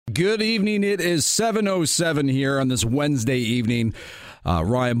Good evening. It is 7:07 here on this Wednesday evening.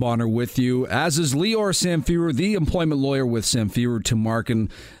 Ryan Bonnar with you, as is Lior Samfiru, the employment lawyer with Samfiru Tumarkin,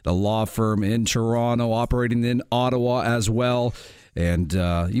 the law firm in Toronto, operating in Ottawa as well, and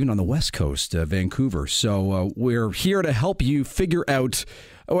even on the West Coast, Vancouver. So we're here to help you figure out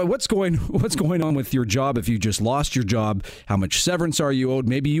what's going on with your job. If you just lost your job, how much severance are you owed?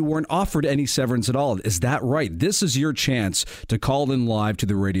 Maybe you weren't offered any severance at all. Is that right? This is your chance to call in live to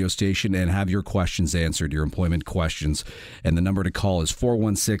the radio station and have your questions answered, your employment questions. And the number to call is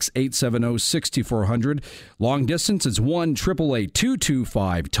 416-870-6400. Long distance is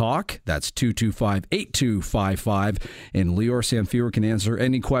 1-888-225-TALK. That's 225-8255. And Lior Samfiru can answer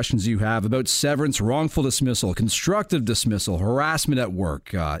any questions you have about severance, wrongful dismissal, constructive dismissal, harassment at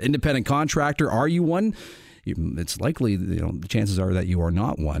work. Independent contractor, are you one? It's likely, the chances are that you are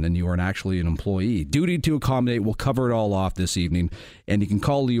not one and you are actually an employee. Duty to accommodate, we'll cover it all off this evening. And you can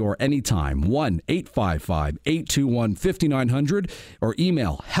call Lior anytime, 1-855-821-5900, or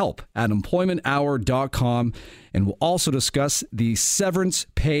email help@employmenthour.com. And we'll also discuss the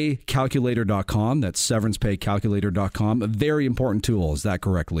severancepaycalculator.com. That's severancepaycalculator.com. A very important tool. Is that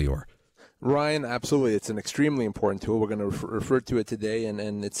correct, Lior? Ryan, absolutely. It's an extremely important tool. We're going to refer to it today,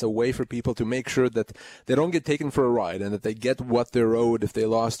 and it's a way for people to make sure that they don't get taken for a ride and that they get what they're owed if they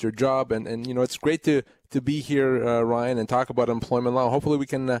lost their job. And it's great to be here, Ryan, and talk about employment law. Hopefully we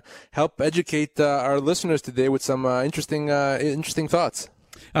can help educate our listeners today with some interesting thoughts.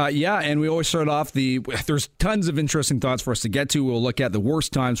 And we always start off there's tons of interesting thoughts for us to get to. We'll look at the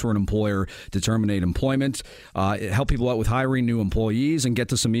worst times for an employer to terminate employment, help people out with hiring new employees, and get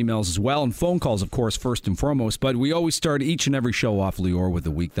to some emails as well, and phone calls, of course, first and foremost. But we always start each and every show off, Lior, with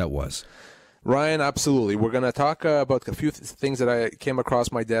the week that was. Ryan, absolutely. We're going to talk about a few things that I came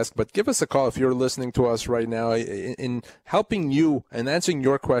across my desk, but give us a call if you're listening to us right now. In helping you and answering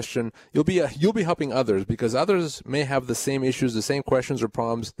your question, you'll be helping others, because others may have the same issues, the same questions or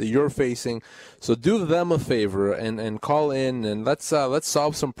problems that you're facing. So do them a favor and call in, and let's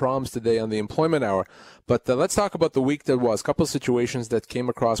solve some problems today on the Employment Hour. But let's talk about the week that was. A couple of situations that came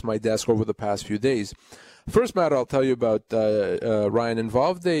across my desk over the past few days. First matter I'll tell you about, Ryan,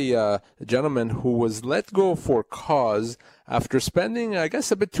 involved a gentleman who was let go for cause after spending, I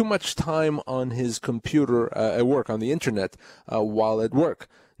guess, a bit too much time on his computer at work, on the internet, while at work.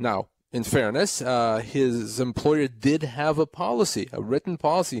 Now, in fairness, his employer did have a policy, a written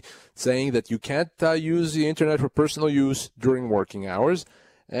policy, saying that you can't use the internet for personal use during working hours,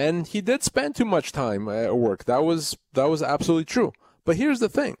 and he did spend too much time at work. That was absolutely true. But here's the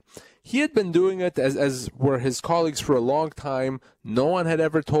thing. He had been doing it, as were his colleagues, for a long time. No one had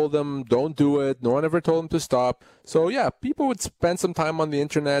ever told him, don't do it. No one ever told him to stop. So, yeah, people would spend some time on the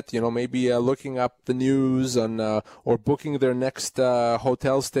internet, maybe looking up the news or booking their next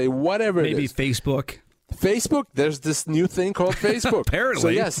hotel stay, whatever it is. Maybe Facebook. There's this new thing called Facebook. Apparently. So,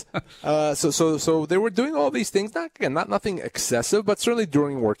 yes. So they were doing all these things, not nothing excessive, but certainly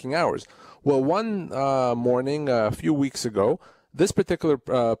during working hours. Well, one morning a few weeks ago, this particular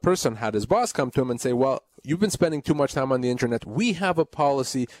person had his boss come to him and say, well, you've been spending too much time on the internet. We have a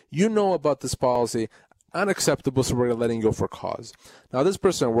policy. You know about this policy. Unacceptable, so we're letting you go for cause. Now, this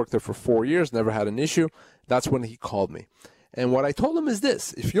person worked there for 4 years, never had an issue. That's when he called me. And what I told him is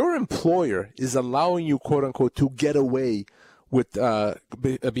this. If your employer is allowing you, quote unquote, to get away with a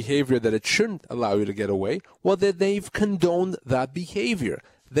behavior that it shouldn't allow you to get away, well, then they've condoned that behavior.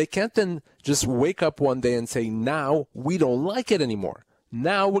 They can't then just wake up one day and say, now we don't like it anymore.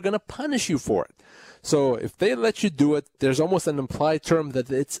 Now we're going to punish you for it. So if they let you do it, there's almost an implied term that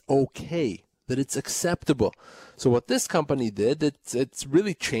it's okay, that it's acceptable. So what this company did, it's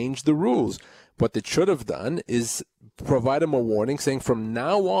really changed the rules. What it should have done is provide them a warning saying from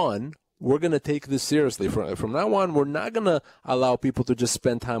now on, we're going to take this seriously. From now on, we're not going to allow people to just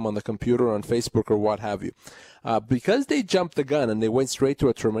spend time on the computer, on Facebook, or what have you. Because they jumped the gun and they went straight to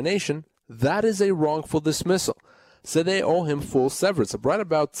a termination, that is a wrongful dismissal. So they owe him full severance, right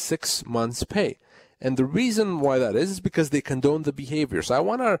about 6 months' pay. And the reason why that is because they condone the behavior. So I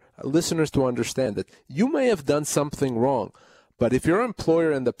want our listeners to understand that you may have done something wrong, but if your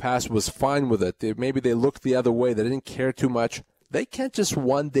employer in the past was fine with it, maybe they looked the other way, they didn't care too much, they can't just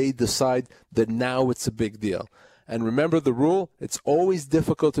one day decide that now it's a big deal. And remember the rule, it's always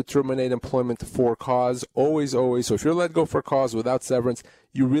difficult to terminate employment for cause, always, always. So if you're let go for cause without severance,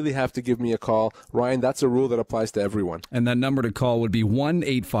 you really have to give me a call. Ryan, that's a rule that applies to everyone. And that number to call would be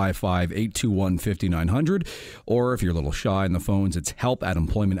 1-855-821-5900. Or if you're a little shy on the phones, it's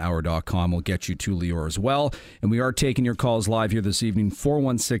help@employmenthour.com. We'll get you to Lior as well. And we are taking your calls live here this evening,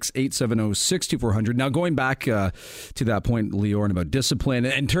 416-870-6400. Now, going back to that point, Lior, and about discipline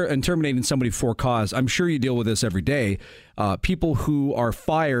and terminating somebody for cause, I'm sure you deal with this every day. People who are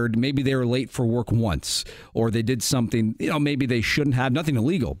fired, maybe they were late for work once, or they did something, maybe they shouldn't have, nothing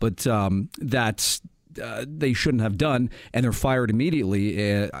illegal, but that they shouldn't have done, and they're fired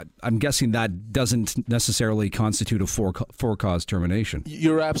immediately. I'm guessing that doesn't necessarily constitute a for-cause termination.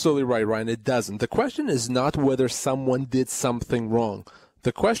 You're absolutely right, Ryan. It doesn't. The question is not whether someone did something wrong.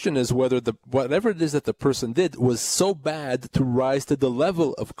 The question is whether whatever it is that the person did was so bad to rise to the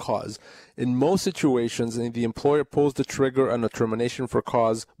level of cause. In most situations, the employer pulls the trigger on a termination for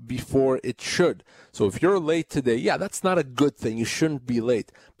cause before it should. So if you're late today, that's not a good thing. You shouldn't be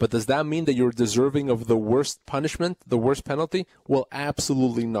late. But does that mean that you're deserving of the worst punishment, the worst penalty? Well,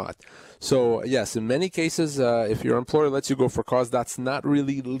 absolutely not. So, yes, in many cases, if your employer lets you go for cause, that's not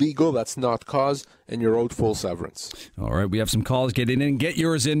really legal. That's not cause, and you're owed full severance. All right, we have some calls. Get in and get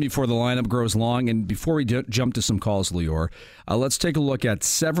yours in before the lineup grows long. And before we jump to some calls, Lior, let's take a look at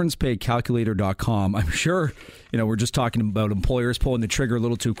severancepaycalculator.com. I'm sure, we're just talking about employers pulling the trigger a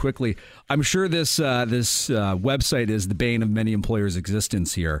little too quickly. I'm sure this website is the bane of many employers'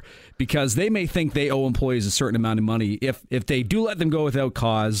 existence here, because they may think they owe employees a certain amount of money. If they do let them go without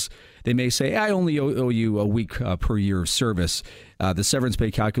cause, they may say, I only owe you a week per year of service. The severance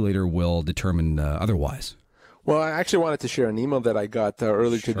pay calculator will determine otherwise. Well, I actually wanted to share an email that I got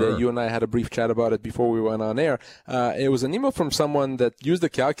earlier today. You and I had a brief chat about it before we went on air. It was an email from someone that used the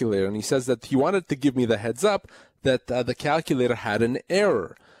calculator, and he says that he wanted to give me the heads up that the calculator had an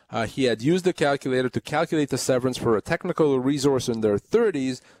error. He had used the calculator to calculate the severance for a technical resource in their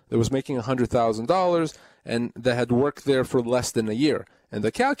 30s that was making $100,000 and that had worked there for less than a year. And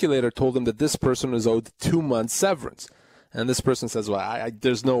the calculator told him that this person is owed 2 months severance. And this person says, well,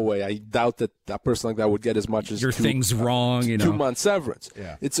 there's no way. I doubt that a person like that would get as much as your thing's wrong, 2 months severance.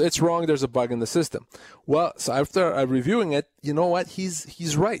 Yeah. It's wrong. There's a bug in the system. Well, so after reviewing it, you know what?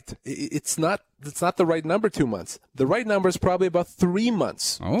 He's right. It's not the right number, 2 months. The right number is probably about 3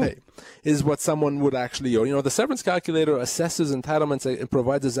 months pay is what someone would actually owe. The severance calculator assesses entitlements and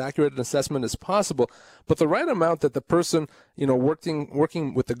provides as accurate an assessment as possible. But the right amount that the person,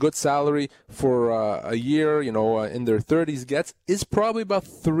 working with a good salary for a year, in their 30s gets is probably about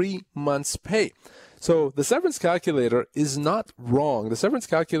 3 months pay. So the severance calculator is not wrong. The severance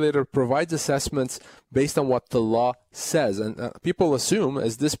calculator provides assessments based on what the law says. And people assume,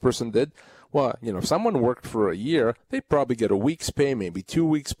 as this person did, well, if someone worked for a year, they probably get a week's pay, maybe 2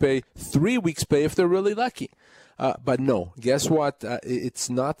 weeks' pay, 3 weeks' pay if they're really lucky. But no, guess what? It's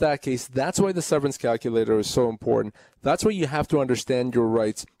not that case. That's why the severance calculator is so important. That's why you have to understand your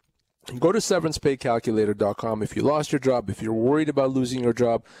rights. Go to severancepaycalculator.com if you lost your job, if you're worried about losing your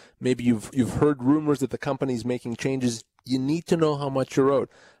job, maybe you've heard rumors that the company's making changes. You need to know how much you're owed.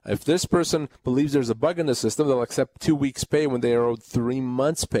 If this person believes there's a bug in the system, they'll accept 2 weeks' pay when they are owed 3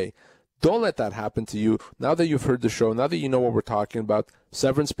 months' pay. Don't let that happen to you. Now that you've heard the show, now that you know what we're talking about,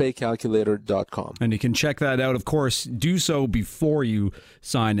 severancepaycalculator.com. And you can check that out. Of course, do so before you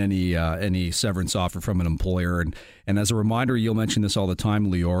sign any severance offer from an employer. And as a reminder, you'll mention this all the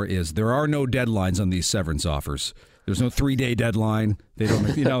time, Lior, is there are no deadlines on these severance offers. There's no 3-day deadline. They don't,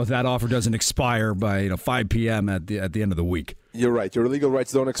 that offer doesn't expire by 5 p.m. at the end of the week. You're right. Your legal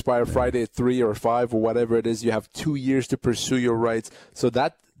rights don't expire Friday at 3 or 5 or whatever it is. You have 2 years to pursue your rights. So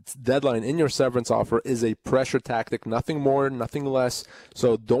that deadline in your severance offer is a pressure tactic, nothing more, nothing less.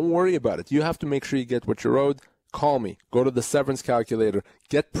 So don't worry about it. You have to make sure you get what you're owed. Call me. Go to the severance calculator.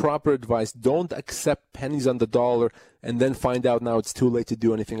 Get proper advice. Don't accept pennies on the dollar and then find out now it's too late to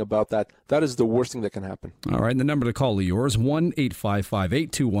do anything about that. That is the worst thing that can happen. All right. And the number to call, Lior, is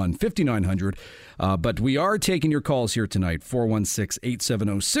 1-855-821-5900. But we are taking your calls here tonight,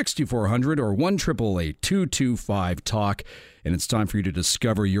 416-870-6400 or 1-888-225-TALK. And it's time for you to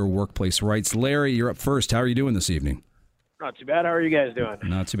discover your workplace rights. Larry, you're up first. How are you doing this evening? Not too bad. How are you guys doing?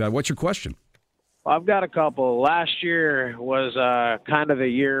 Not too bad. What's your question? I've got a couple. Last year was kind of a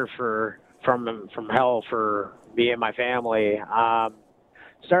year from hell for me and my family.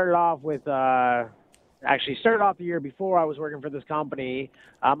 Started off the year before I was working for this company.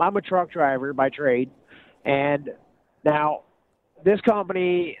 I'm a truck driver by trade, and now this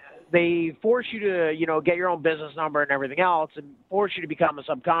company, they force you to get your own business number and everything else, and force you to become a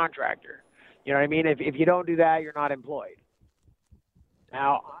subcontractor. You know what I mean? If you don't do that, you're not employed.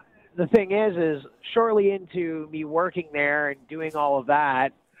 Now, the thing is shortly into me working there and doing all of that,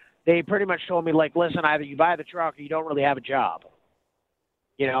 they pretty much told me, like, listen, either you buy the truck or you don't really have a job.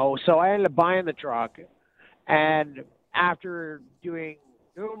 So I ended up buying the truck, and after doing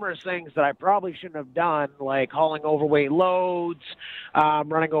numerous things that I probably shouldn't have done, like hauling overweight loads,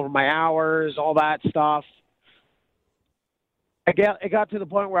 running over my hours, all that stuff, it got to the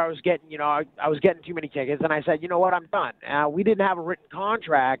point where I was getting, I was getting too many tickets, and I said, you know what, I'm done. We didn't have a written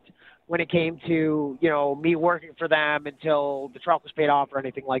contract when it came to, me working for them until the truck was paid off or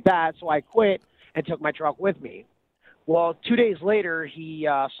anything like that, so I quit and took my truck with me. Well, 2 days later, he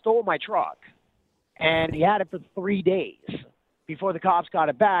stole my truck, and he had it for 3 days before the cops got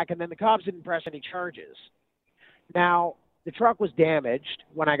it back, and then the cops didn't press any charges. Now, the truck was damaged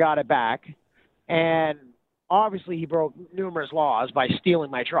when I got it back, and obviously he broke numerous laws by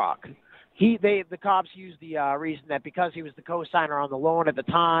stealing my truck. The cops used the reason that because he was the co-signer on the loan at the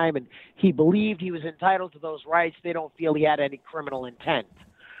time and he believed he was entitled to those rights, they don't feel he had any criminal intent.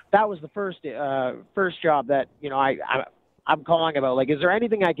 That was the first job that, I'm calling about. Like, is there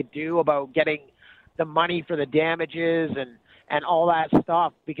anything I could do about getting the money for the damages and all that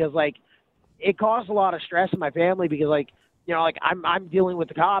stuff? Because, like, it caused a lot of stress in my family because, like, I'm dealing with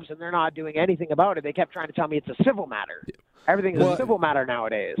the cops and they're not doing anything about it. They kept trying to tell me it's a civil matter. Everything's a civil matter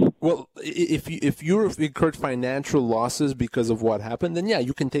nowadays. Well, if you've incurred financial losses because of what happened, then yeah,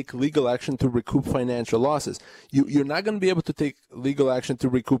 you can take legal action to recoup financial losses. You're not going to be able to take legal action to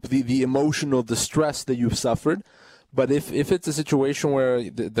recoup the emotional distress that you've suffered. But if it's a situation where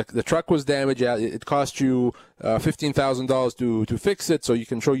the truck was damaged, it cost you $15,000 to fix it, so you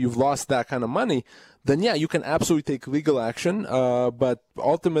can show you've lost that kind of money, then yeah, you can absolutely take legal action. But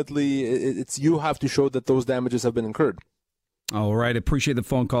ultimately, it's you have to show that those damages have been incurred. All right. Appreciate the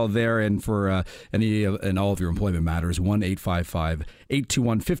phone call there. And for any and all of your employment matters,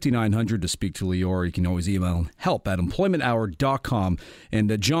 1-855-821-5900 to speak to Lior. You can always email help@employmenthour.com.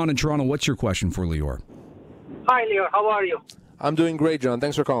 And John in Toronto, what's your question for Lior? Hi, Lior. How are you? I'm doing great, John.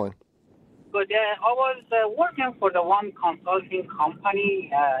 Thanks for calling. Good. I was working for the one consulting company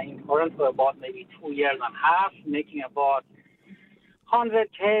in Toronto for about maybe 2 years and a half, making about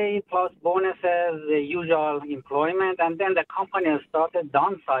 100K plus bonuses, the usual employment, and then the company started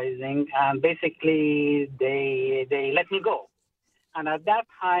downsizing, and basically they let me go. And at that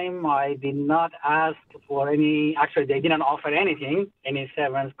time, I did not ask for actually they didn't offer anything, any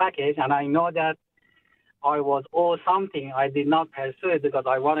severance package, and I know that I was owed something. I did not pursue it because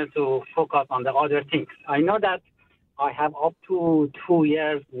I wanted to focus on the other things. I know that I have up to 2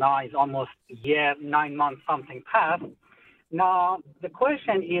 years now. It's almost a year, 9 months, something passed. Now, the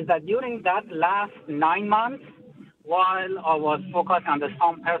question is that during that last 9 months, while I was focused on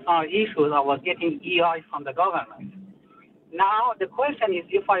some personal issues, I was getting EI from the government. Now, the question is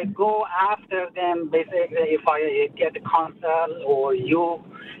if I go after them, basically if I get the council or you,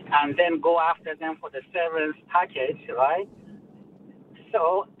 and then go after them for the severance package, right?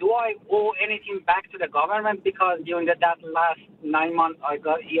 So do I owe anything back to the government because during that last 9 months I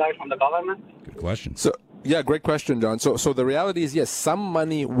got EI from the government? Good question. So, yeah, great question, John. So the reality is, yes, some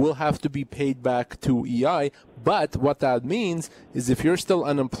money will have to be paid back to EI, but what that means is if you're still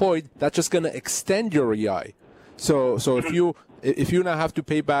unemployed, that's just going to extend your EI. So if you now have to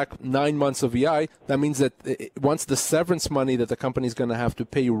pay back 9 months of EI, that means that once the severance money that the company is going to have to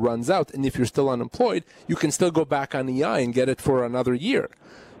pay you runs out, and if you're still unemployed, you can still go back on EI and get it for another year.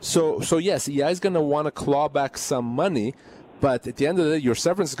 So yes, EI is going to want to claw back some money, but at the end of the day, your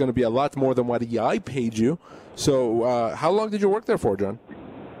severance is going to be a lot more than what EI paid you. So how long did you work there for, John?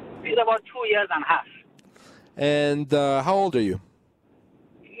 It's about 2 years and a half. And how old are you?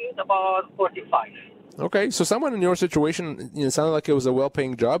 It's about 45. Okay, so someone in your situation, it sounded like it was a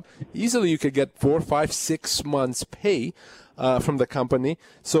well-paying job. Easily you could get 4, 5, 6 months pay from the company.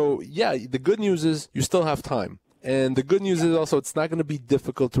 So, yeah, the good news is you still have time. And the good news is also it's not going to be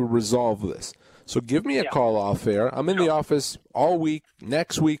difficult to resolve this. So give me a call off air. I'm in the office all week,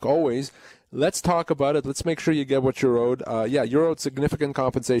 next week, always. Let's talk about it. Let's make sure you get what you're owed. You're owed significant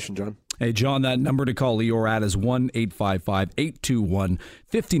compensation, John. Hey, John, that number to call Lior at is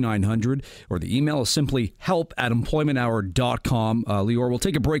 1-855-821-5900, or the email is simply help@employmenthour.com. Lior, we'll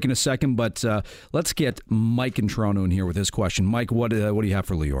take a break in a second, but let's get Mike in Toronto in here with his question. Mike, what do you have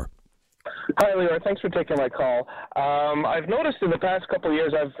for Lior? Hi, Lior. Thanks for taking my call. I've noticed in the past couple of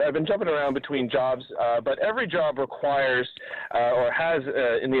years, I've been jumping around between jobs, but every job requires or has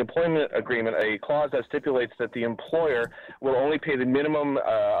in the employment agreement a clause that stipulates that the employer will only pay the minimum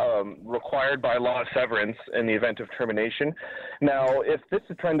required by law severance in the event of termination. Now, if this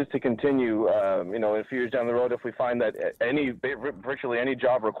trend is to continue, in a few years down the road, if we find that virtually any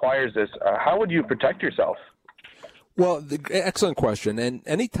job requires this, how would you protect yourself? Well, excellent question. And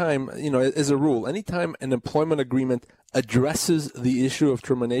anytime, as a rule, anytime an employment agreement addresses the issue of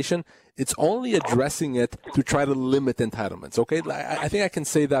termination, it's only addressing it to try to limit entitlements. Okay, I think I can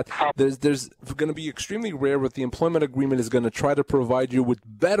say that there's going to be extremely rare where the employment agreement is going to try to provide you with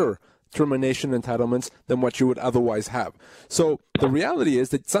better termination entitlements than what you would otherwise have. So the reality is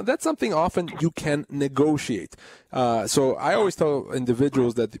that that's something often you can negotiate. So I always tell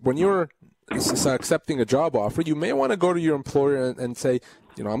individuals that when you're accepting a job offer, you may want to go to your employer and say,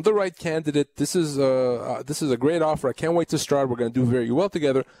 I'm the right candidate. This is a great offer. I can't wait to start. We're going to do very well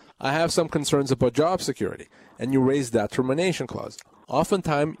together. I have some concerns about job security. And you raise that termination clause.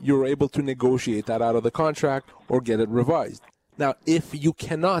 Oftentimes, you're able to negotiate that out of the contract or get it revised. Now, if you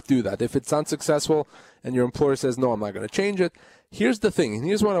cannot do that, if it's unsuccessful and your employer says, no, I'm not going to change it, here's the thing, and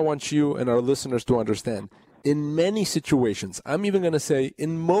here's what I want you and our listeners to understand. In many situations, I'm even going to say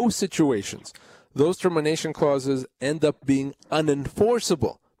in most situations, those termination clauses end up being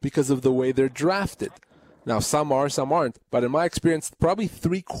unenforceable because of the way they're drafted. Now, some are, some aren't, but in my experience, probably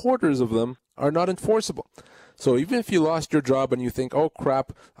 3/4 of them are not enforceable. So even if you lost your job and you think, oh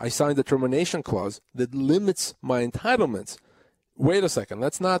crap, I signed a termination clause that limits my entitlements, wait a second,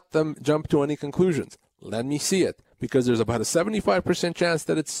 let's not jump to any conclusions. Let me see it. Because there's about a 75% chance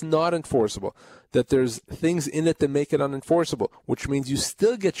that it's not enforceable, that there's things in it that make it unenforceable, which means you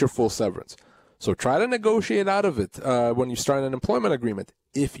still get your full severance. So try to negotiate out of it when you start an employment agreement.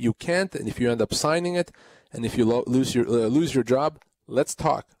 If you can't, and if you end up signing it, and if you lose your job, let's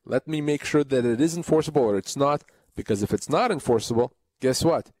talk. Let me make sure that it is enforceable or it's not, because if it's not enforceable, guess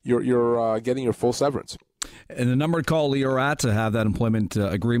what? You're getting your full severance. And the number to call Lior at to have that employment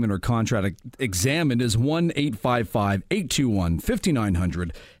agreement or contract examined is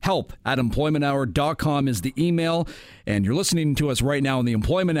 1-855-821-5900. help@employmenthour.com is the email. And you're listening to us right now on the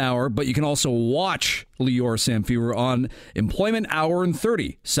Employment Hour, but you can also watch Lior Samfiru on Employment Hour in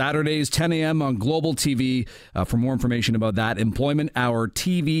 30, Saturdays, 10 a.m. on Global TV. For more information about that,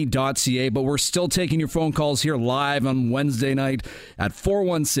 employmenthourtv.ca. But we're still taking your phone calls here live on Wednesday night at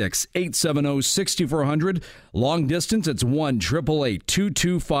 416-870-6400. Long distance, it's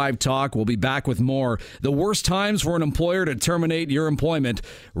 1-888-225-TALK. We'll be back with more. The worst times for an employer to terminate your employment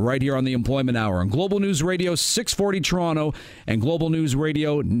right here on the Employment Hour on Global News Radio 640 Toronto and Global News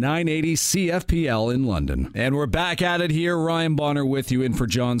Radio 980 CFPL in London. And we're back at it here. Ryan Bonnar with you in for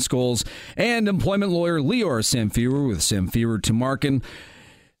John Scholes and employment lawyer Lior Samfiru with Samfiru Tumarkin.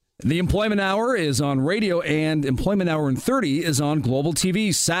 The Employment Hour is on radio, and Employment Hour in 30 is on Global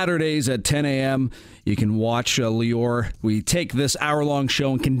TV, Saturdays at 10 a.m. You can watch Lior. We take this hour-long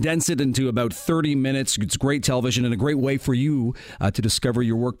show and condense it into about 30 minutes. It's great television and a great way for you to discover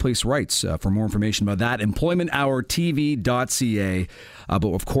your workplace rights. For more information about that, employmenthourtv.ca.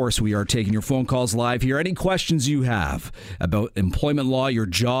 But, of course, we are taking your phone calls live here. Any questions you have about employment law, your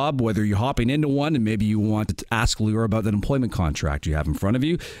job, whether you're hopping into one and maybe you want to ask Lior about that employment contract you have in front of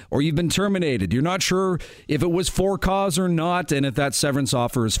you, or you've been terminated. You're not sure if it was for cause or not, and if that severance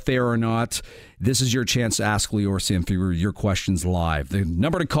offer is fair or not. This is your chance to ask Lior Samfiru your questions live. The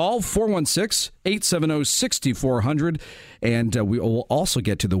number to call, 416-870-6400. And we will also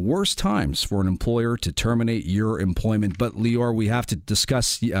get to the worst times for an employer to terminate your employment. But, Lior, we have to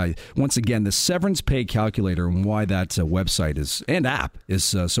discuss, once again, the severance pay calculator and why that website and app is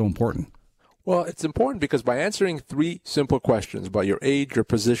so important. Well, it's important because by answering 3 simple questions about your age, your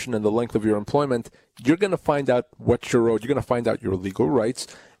position, and the length of your employment, you're going to find out what you're owed. You're going to find out your legal rights.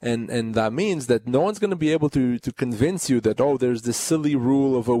 And that means that no one's going to be able to convince you that, there's this silly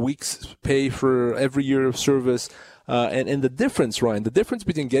rule of a week's pay for every year of service. And the difference, Ryan, the difference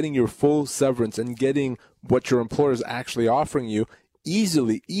between getting your full severance and getting what your employer is actually offering you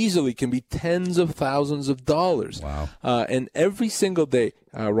easily can be tens of thousands of dollars. Wow. And every single day,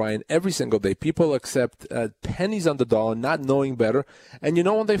 Ryan, every single day, people accept pennies on the dollar, not knowing better. And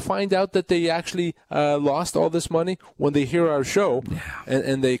when they find out that they actually lost all this money, when they hear our show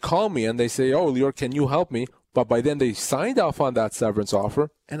and they call me and they say, oh, Lior, can you help me? But by then they signed off on that severance offer,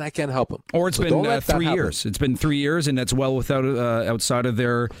 and I can't help them. Or it's been 3 years. It's been 3 years, and that's well outside of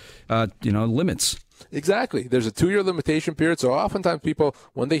their limits. Exactly. There's a 2-year limitation period. So oftentimes people,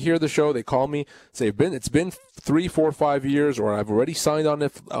 when they hear the show, they call me, say, it's been 3, 4, 5 years, or I've already signed on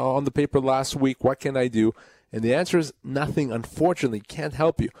it on the paper last week. What can I do? And the answer is nothing, unfortunately, can't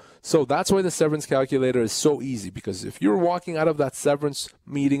help you. So that's why the severance calculator is so easy, because if you're walking out of that severance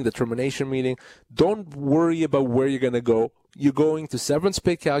meeting, the termination meeting, don't worry about where you're going to go. You're going to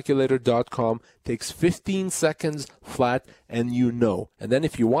severancepaycalculator.com, takes 15 seconds flat, and you know. And then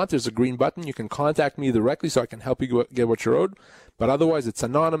if you want, there's a green button. You can contact me directly so I can help you get what you're owed. But otherwise, it's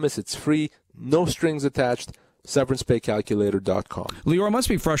anonymous, it's free, no strings attached. severancepaycalculator.com. Lior, it must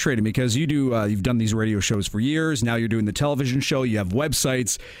be frustrating because you've done these radio shows for years. Now you're doing the television show. You have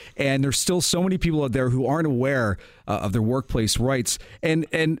websites, and there's still so many people out there who aren't aware of their workplace rights. And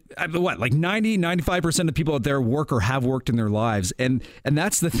like 90-95% of people out there work or have worked in their lives, and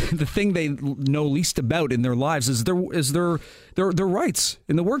that's the thing they know least about in their lives is their rights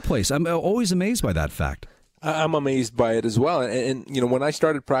in the workplace. I'm always amazed by that fact. I'm amazed by it as well. And when I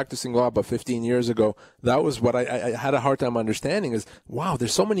started practicing law about 15 years ago, that was what I had a hard time understanding is, wow,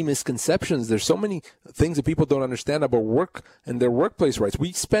 there's so many misconceptions. There's so many things that people don't understand about work and their workplace rights.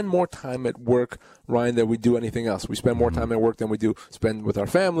 We spend more time at work, Ryan, than we do anything else. We spend more time at work than we do spend with our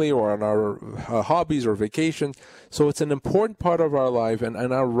family or on our hobbies or vacations. So it's an important part of our life, and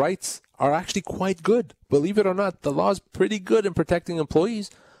our rights are actually quite good. Believe it or not, the law is pretty good in protecting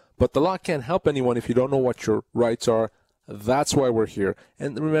employees. But the law can't help anyone if you don't know what your rights are. That's why we're here.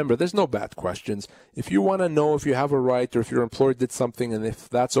 And remember, there's no bad questions. If you want to know if you have a right or if your employer did something and if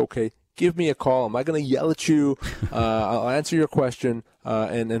that's okay, give me a call. I'm not going to yell at you. I'll answer your question,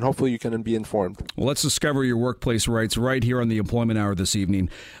 and hopefully you can be informed. Well, let's discover your workplace rights right here on the Employment Hour this evening.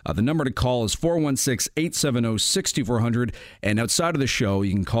 The number to call is 416-870-6400. And outside of the show,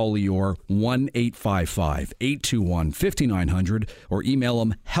 you can call Lior 1-855-821-5900 or email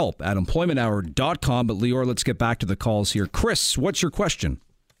him help@employmenthour.com. But Lior, let's get back to the calls here. Chris, what's your question?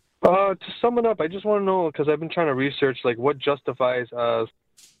 To sum it up, I just want to know, because I've been trying to research what justifies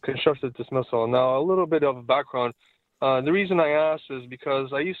constructive dismissal. Now, a little bit of background. The reason I asked is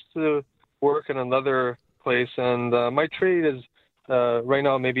because I used to work in another place, and my trade is right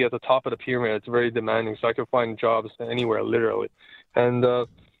now maybe at the top of the pyramid. It's very demanding, so I can find jobs anywhere, literally. And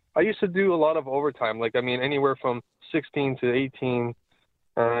I used to do a lot of overtime, anywhere from 16 to 18,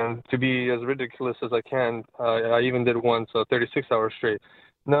 and to be as ridiculous as I can, I even did once 36 hours straight.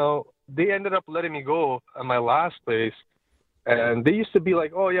 Now, they ended up letting me go at my last place. And they used to be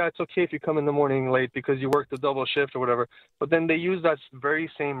like, oh, yeah, it's okay if you come in the morning late because you worked a double shift or whatever. But then they use that very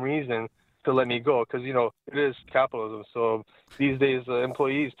same reason to let me go because, it is capitalism. So these days,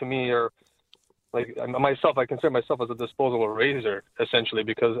 employees to me are like myself, I consider myself as a disposable razor, essentially,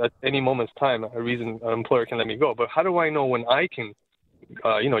 because at any moment's time, an employer can let me go. But how do I know when I can,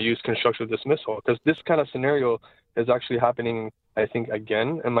 use constructive dismissal? Because this kind of scenario is actually happening, I think,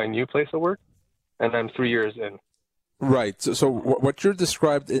 again in my new place of work. And I'm 3 years in. Right. So what you're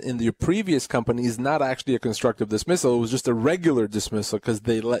described in your previous company is not actually a constructive dismissal. It was just a regular dismissal because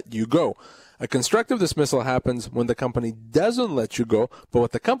they let you go. A constructive dismissal happens when the company doesn't let you go, but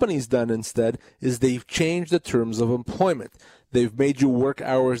what the company's done instead is they've changed the terms of employment. They've made you work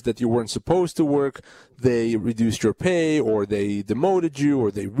hours that you weren't supposed to work. They reduced your pay, or they demoted you,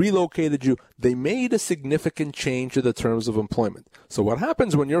 or they relocated you. They made a significant change to the terms of employment. So what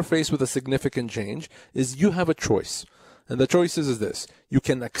happens when you're faced with a significant change is you have a choice. And the choice is this. You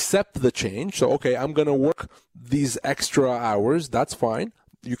can accept the change. So, okay, I'm going to work these extra hours. That's fine.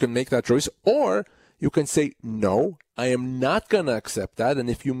 You can make that choice. Or you can say, no, I am not going to accept that. And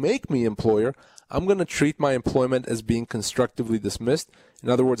if you make me employer, I'm going to treat my employment as being constructively dismissed. In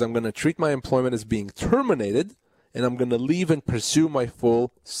other words, I'm going to treat my employment as being terminated, and I'm going to leave and pursue my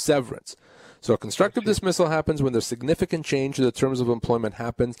full severance. So a constructive dismissal happens when there's significant change to the terms of employment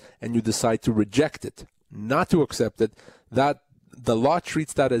happens, and you decide to reject it, not to accept it. That the law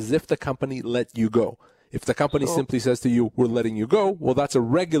treats that as if the company let you go. If the company simply says to you, we're letting you go, well, that's a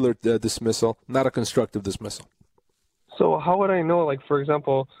regular dismissal, not a constructive dismissal. So how would I know, for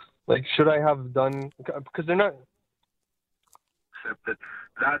example, should I have done, because they're not accepted,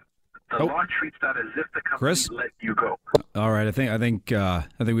 that the law treats that as if the company let you go. All right, I think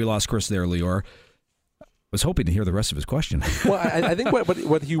we lost Chris there, Lior. I was hoping to hear the rest of his question. Well, I think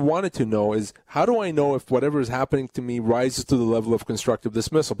what he wanted to know is, how do I know if whatever is happening to me rises to the level of constructive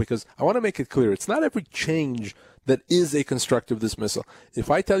dismissal? Because I want to make it clear, it's not every change that is a constructive dismissal. If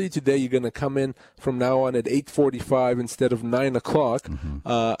I tell you today you're going to come in from now on at 8:45 instead of 9 o'clock,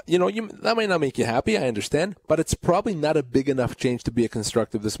 that may not make you happy, I understand, but it's probably not a big enough change to be a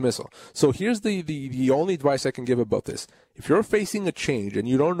constructive dismissal. So here's the only advice I can give about this. If you're facing a change and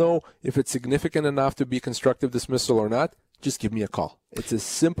you don't know if it's significant enough to be constructive dismissal or not, just give me a call. It's as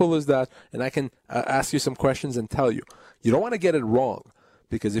simple as that, and I can ask you some questions and tell you. You don't want to get it wrong,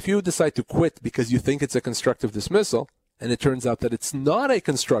 because if you decide to quit because you think it's a constructive dismissal, and it turns out that it's not a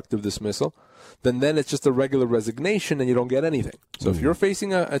constructive dismissal, then it's just a regular resignation and you don't get anything. So if you're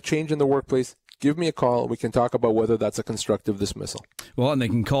facing a change in the workplace, give me a call. We can talk about whether that's a constructive dismissal. Well, and they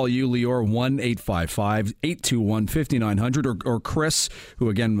can call you, Lior, 1-855-821-5900, or Chris, who,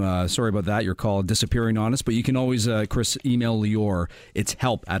 again, sorry about that, your call disappearing on us, but you can always, Chris, email Lior. It's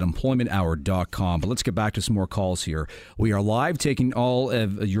help@employmenthour.com. But let's get back to some more calls here. We are live taking all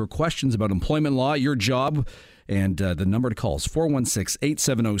of your questions about employment law, your job, and the number to call is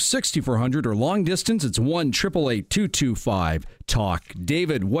 416-870-6400, or long distance, it's 1-888-225-TALK.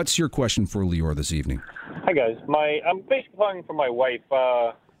 David, what's your question for Lior this evening? Hi, guys. I'm basically calling for my wife.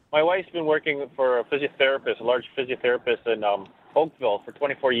 My wife's been working for a physiotherapist, a large physiotherapist in Oakville for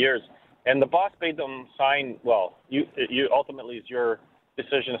 24 years, and the boss made them sign, well, you ultimately it's your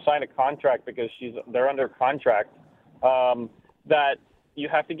decision to sign a contract because they're under contract, that you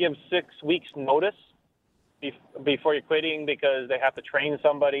have to give 6 weeks notice before you're quitting because they have to train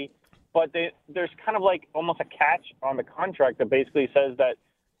somebody. But there's kind of like almost a catch on the contract that basically says that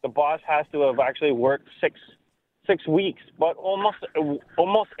the boss has to have actually worked six weeks. But almost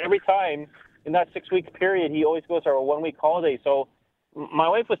every time in that 6 week period, he always goes for a 1 week holiday. So my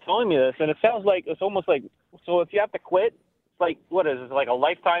wife was telling me this, and it sounds like it's almost like, so if you have to quit, like, what is it, like a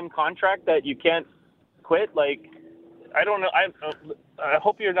lifetime contract that you can't quit? Like, I don't know. I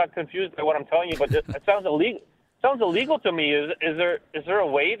hope you're not confused by what I'm telling you, but it sounds illegal. Sounds illegal to me. Is there a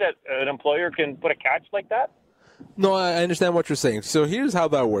way that an employer can put a catch like that? No, I understand what you're saying. So here's how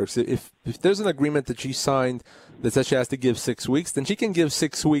that works. If there's an agreement that she signed that says she has to give 6 weeks, then she can give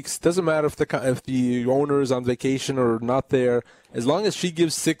 6 weeks. Doesn't matter if the owner is on vacation or not there. As long as she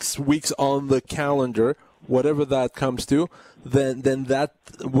gives 6 weeks on the calendar, whatever that comes to, then that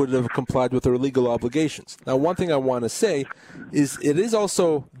would have complied with her legal obligations. Now, one thing I want to say is it is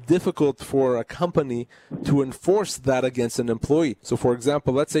also difficult for a company to enforce that against an employee. So, for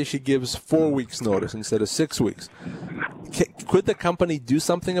example, let's say she gives 4 weeks notice instead of 6 weeks. Could the company do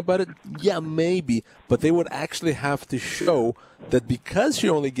something about it? Yeah, maybe, but they would actually have to show that because she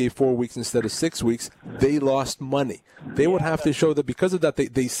only gave 4 weeks instead of 6 weeks, they lost money. They would have to show that because of that,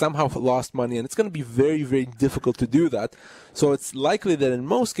 they somehow lost money, and it's going to be very, very difficult to do that. So it's likely that in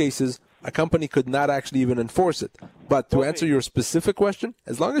most cases, a company could not actually even enforce it. But to answer your specific question,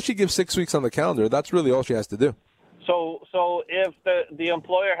 as long as she gives 6 weeks on the calendar, that's really all she has to do. So if the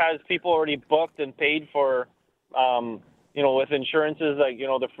employer has people already booked and paid for, with insurances, like,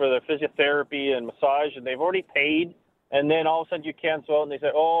 for the physiotherapy and massage, and they've already paid, and then all of a sudden you cancel out and they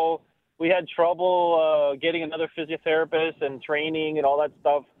say, oh, we had trouble getting another physiotherapist and training and all that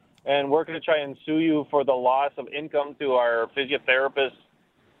stuff, and we're going to try and sue you for the loss of income to our physiotherapist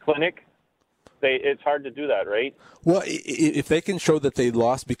clinic. It's hard to do that, right? Well, if they can show that they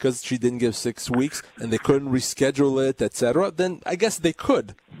lost because she didn't give 6 weeks and they couldn't reschedule it, etc., then I guess they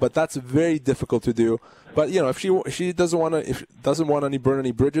could. But that's very difficult to do. But if she doesn't want to burn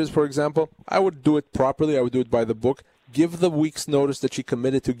any bridges, for example, I would do it properly. I would do it by the book. Give the week's notice that she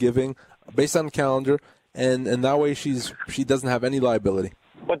committed to giving based on calendar, and that way she doesn't have any liability.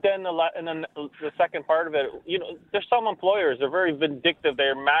 But then the second part of it, there's some employers, they're very vindictive.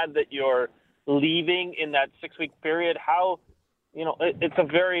 They're mad that you're leaving in that 6 week period. How, it's a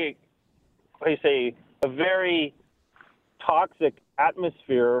very, a very toxic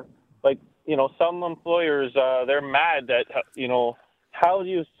atmosphere. Like, some employers, they're mad that, how do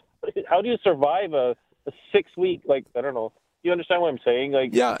you survive a 6 week, like, I don't know. You understand what I'm saying?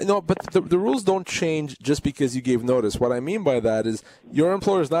 Like, yeah, no, but the rules don't change just because you gave notice. What I mean by that is your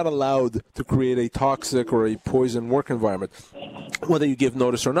employer is not allowed to create a toxic or a poison work environment, whether you give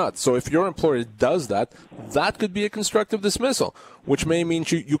notice or not. So if your employer does that, that could be a constructive dismissal, which may mean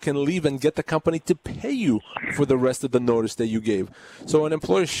you can leave and get the company to pay you for the rest of the notice that you gave. So an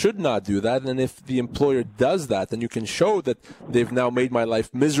employer should not do that, and if the employer does that, then you can show that they've now made my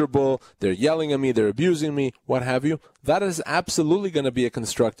life miserable, they're yelling at me, they're abusing me, what have you. That is absolutely going to be a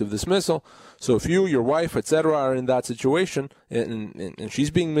constructive dismissal. So if you, your wife, etc., are in that situation and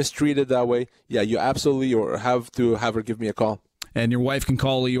she's being mistreated that way, yeah, you absolutely have to have her give me a call. And your wife can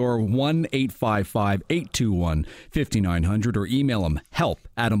call Lior 1-855-821-5900 or email him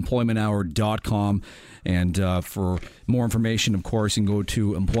help@employmenthour.com. And for more information, of course, you can go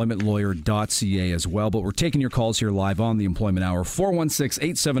to employmentlawyer.ca as well. But we're taking your calls here live on the Employment Hour,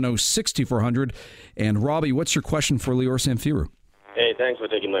 416-870-6400. And Robbie, what's your question for Lior Samfiru? Hey, thanks for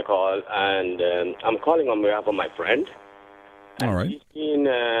taking my call. And I'm calling on behalf of my friend. All right. She's been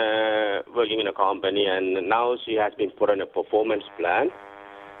working in a company, and now she has been put on a performance plan.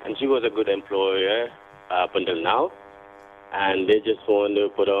 And she was a good employer up until now. And they just want to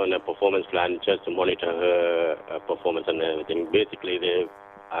put on a performance plan just to monitor her performance and everything. Basically, they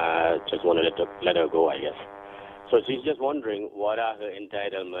just want to let her go, I guess. So she's just wondering what are her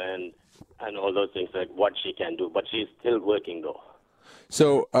entitlements and all those things, like what she can do. But she's still working, though.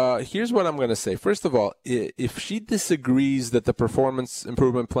 So here's what I'm going to say. First of all, if she disagrees that the performance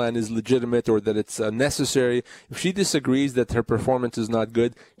improvement plan is legitimate or that it's necessary, if she disagrees that her performance is not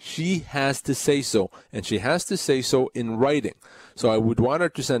good, she has to say so, and she has to say so in writing. So I would want her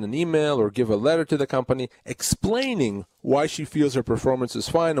to send an email or give a letter to the company explaining why she feels her performance is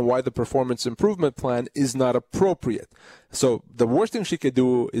fine and why the performance improvement plan is not appropriate. So the worst thing she could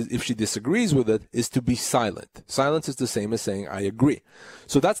do is, if she disagrees with it, is to be silent. Silence is the same as saying, I agree.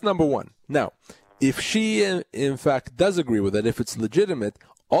 So that's number one. Now, if she in fact does agree with it, if it's legitimate,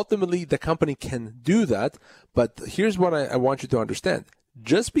 ultimately the company can do that. But here's what I want you to understand.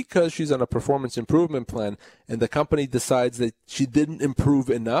 Just because she's on a performance improvement plan and the company decides that she didn't improve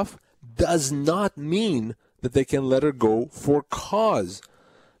enough does not mean that they can let her go for cause.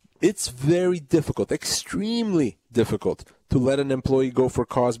 It's very difficult, extremely difficult, to let an employee go for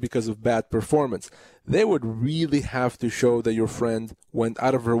cause because of bad performance. They would really have to show that your friend went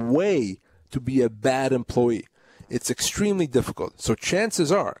out of her way to be a bad employee. It's extremely difficult. So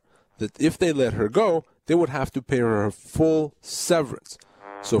chances are that if they let her go, they would have to pay her a full severance.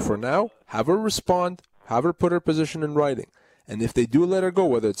 So for now, have her respond, have her put her position in writing. And if they do let her go,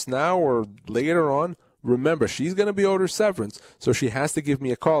 whether it's now or later on, remember, she's going to be owed her severance, so she has to give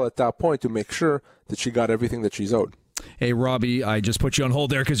me a call at that point to make sure that she got everything that she's owed. Hey, Robbie, I just put you on hold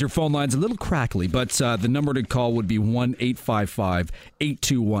there because your phone line's a little crackly, but the number to call would be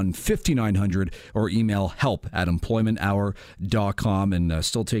 1-855-821-5900 or email help@employmenthour.com. And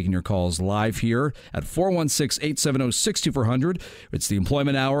still taking your calls live here at 416-870-6400. It's the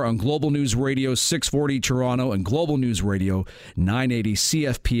Employment Hour on Global News Radio 640 Toronto and Global News Radio 980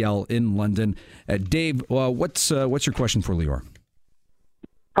 CFPL in London. Dave, what's your question for Lior?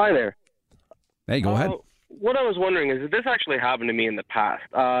 Hi there. Hey, go ahead. What I was wondering is, this actually happened to me in the past.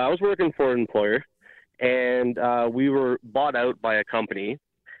 I was working for an employer, and we were bought out by a company,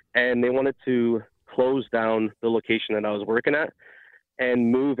 and they wanted to close down the location that I was working at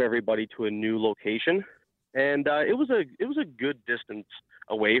and move everybody to a new location. And it was a good distance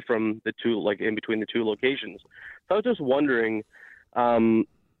away from the two, like in between the two locations. So I was just wondering, does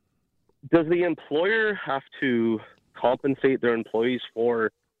the employer have to compensate their employees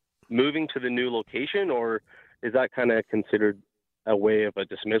for moving to the new location, or is that kind of considered a way of a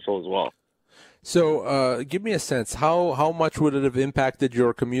dismissal as well? So give me a sense. How much would it have impacted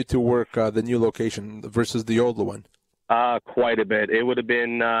your commute to work, the new location versus the old one? Quite a bit. It would have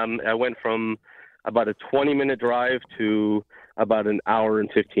been, I went from about a 20-minute drive to about an hour and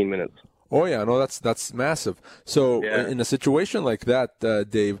 15 minutes. Oh, yeah, no, that's massive. So in a situation like that,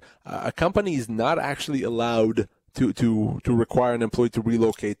 Dave, a company is not actually allowed to require an employee to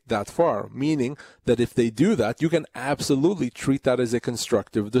relocate that far, meaning that if they do that, you can absolutely treat that as a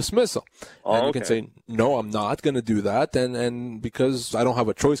constructive dismissal. And you can say, no, I'm not going to do that, and because I don't have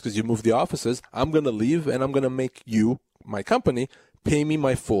a choice because you moved the offices, I'm going to leave and I'm going to make you, my company, pay me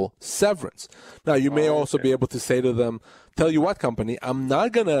my full severance. Now, you may also be able to say to them, tell you what, company, I'm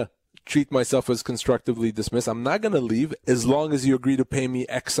not going to treat myself as constructively dismissed. I'm not going to leave as long as you agree to pay me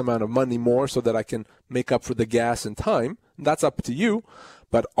X amount of money more so that I can make up for the gas and time. That's up to you.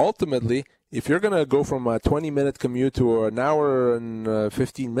 But ultimately, if you're going to go from a 20-minute commute to an hour and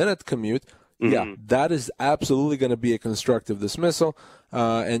 15-minute commute, that is absolutely going to be a constructive dismissal,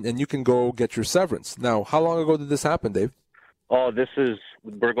 and you can go get your severance. Now, how long ago did this happen, Dave? Oh,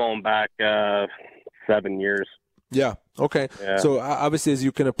 we're going back 7 years. Yeah. Okay. Yeah. So obviously, as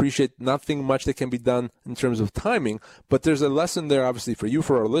you can appreciate, nothing much that can be done in terms of timing, but there's a lesson there, obviously, for you,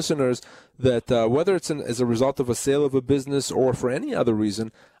 for our listeners, that whether it's as a result of a sale of a business or for any other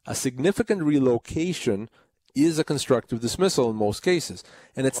reason, a significant relocation is a constructive dismissal in most cases.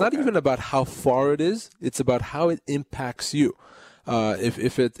 And it's not even about how far it is, it's about how it impacts you.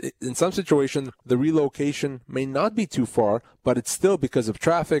 If it in some situation the relocation may not be too far, but it's still because of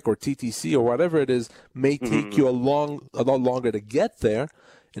traffic or TTC or whatever it is may take you a lot longer to get there.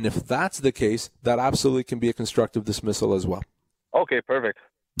 And if that's the case, that absolutely can be a constructive dismissal as well. Okay, perfect.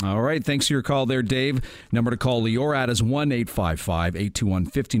 All right. Thanks for your call there, Dave. Number to call Lior at is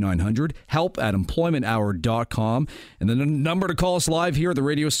 1-855-821-5900. Help at employmenthour.com. And the number to call us live here at the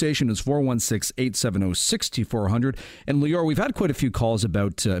radio station is 416-870-6400. And Lior, we've had quite a few calls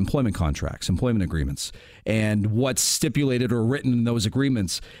about employment contracts, employment agreements, and what's stipulated or written in those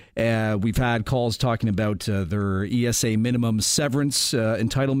agreements. We've had calls talking about their ESA minimum severance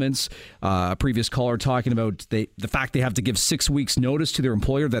entitlements. A previous caller talking about the fact they have to give 6 weeks notice to their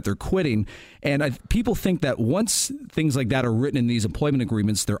employer that they're quitting. And people think that once things like that are written in these employment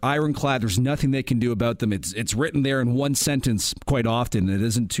agreements, they're ironclad. There's nothing they can do about them. It's written there in one sentence quite often. It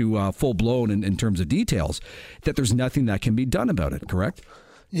isn't too full-blown in terms of details, that there's nothing that can be done about it, correct?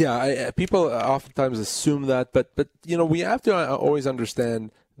 Yeah, people oftentimes assume that. But we have to always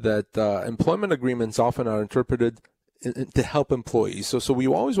understand that employment agreements often are interpreted to help employees. So we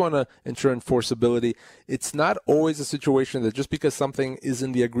always want to ensure enforceability. It's not always a situation that just because something is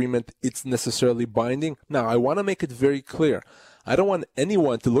in the agreement, it's necessarily binding. Now, I want to make it very clear. I don't want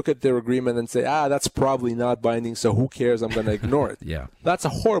anyone to look at their agreement and say, that's probably not binding, so who cares? I'm going to ignore it. Yeah. That's a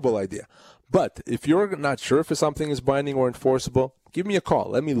horrible idea. But if you're not sure if something is binding or enforceable, give me a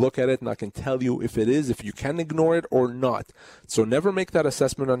call. Let me look at it, and I can tell you if it is, if you can ignore it or not. So never make that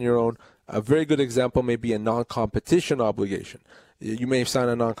assessment on your own. A very good example may be a non-competition obligation. You may sign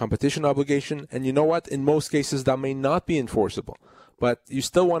a non-competition obligation, and you know what? In most cases, that may not be enforceable. But you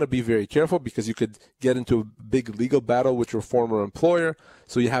still want to be very careful because you could get into a big legal battle with your former employer,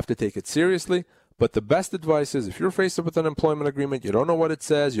 so you have to take it seriously. But the best advice is if you're faced with an employment agreement, you don't know what it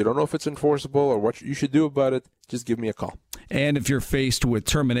says, you don't know if it's enforceable or what you should do about it, just give me a call. And if you're faced with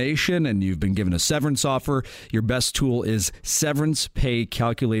termination and you've been given a severance offer, your best tool is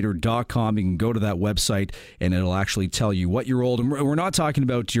severancepaycalculator.com. You can go to that website and it'll actually tell you what you're owed. And we're not talking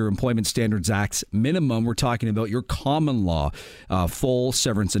about your Employment Standards Act's minimum. We're talking about your common law, full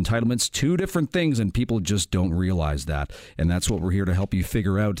severance entitlements, two different things, and people just don't realize that. And that's what we're here to help you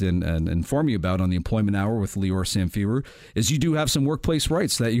figure out and inform you about on the Employment Hour with Lior Samfiru, is you do have some workplace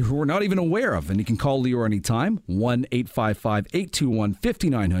rights that you were not even aware of. And you can call Lior anytime,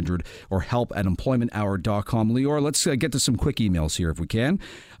 1-855-821-5900 or help at employmenthour.com. Lior, let's get to some quick emails here if we can.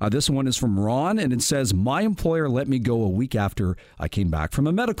 This one is from Ron, and it says, my employer let me go a week after I came back from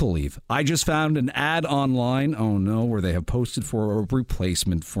a medical leave. I just found an ad online, where they have posted for a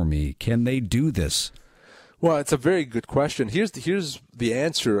replacement for me. Can they do this? Well, it's a very good question. Here's the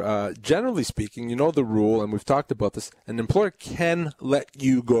answer. Generally speaking, you know the rule, and we've talked about this. An employer can let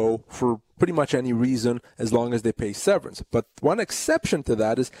you go for pretty much any reason as long as they pay severance. But one exception to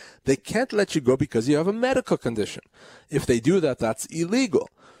that is they can't let you go because you have a medical condition. If they do that, that's illegal.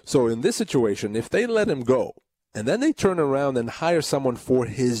 So in this situation, if they let him go and then they turn around and hire someone for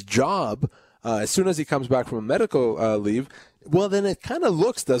his job as soon as he comes back from a medical leave, well, then it kind of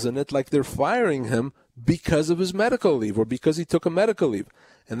looks, doesn't it, like they're firing him because of his medical leave or because he took a medical leave.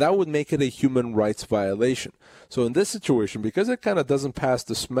 And that would make it a human rights violation. So in this situation, because it kind of doesn't pass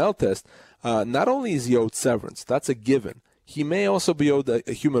the smell test, not only is he owed severance, that's a given. He may also be owed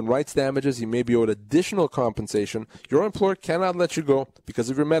a human rights damages. He may be owed additional compensation. Your employer cannot let you go because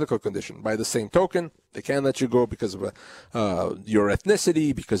of your medical condition. By the same token, they can't let you go because of your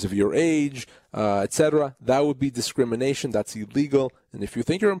ethnicity, because of your age, etc. That would be discrimination. That's illegal. And if you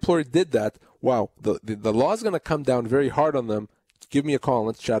think your employer did that, wow, the law is going to come down very hard on them. Give me a call and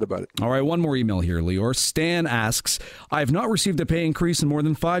let's chat about it. All right, one more email here, Lior. Stan asks, I have not received a pay increase in more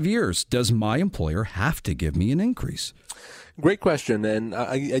than 5 years. Does my employer have to give me an increase? Great question, and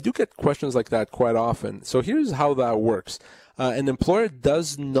I do get questions like that quite often. So here's how that works. An employer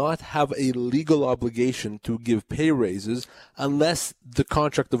does not have a legal obligation to give pay raises unless the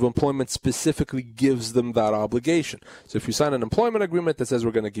contract of employment specifically gives them that obligation. So if you sign an employment agreement that says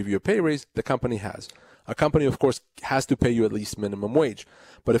we're going to give you a pay raise, the company has. A company, of course, has to pay you at least minimum wage.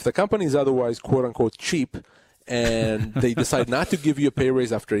 But if the company is otherwise, quote-unquote, cheap, and they decide not to give you a pay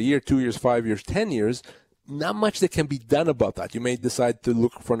raise after a year, 2 years, 5 years, 10 years, not much that can be done about that. You may decide to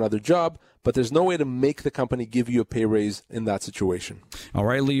look for another job, but there's no way to make the company give you a pay raise in that situation. All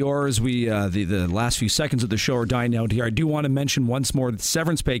right, Lior, as we the last few seconds of the show are dying out here, I do want to mention once more that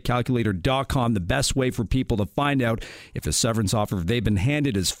severancepaycalculator.com, the best way for people to find out if a severance offer they've been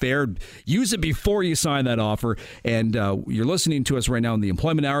handed is fair. Use it before you sign that offer. And you're listening to us right now in the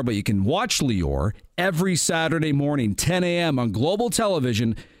Employment Hour, but you can watch Lior every Saturday morning, 10 a.m. on Global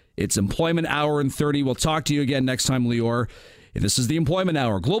Television. It's Employment Hour in 30. We'll talk to you again next time, Lior. This is the Employment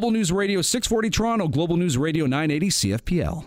Hour. Global News Radio 640 Toronto, Global News Radio 980 CFPL.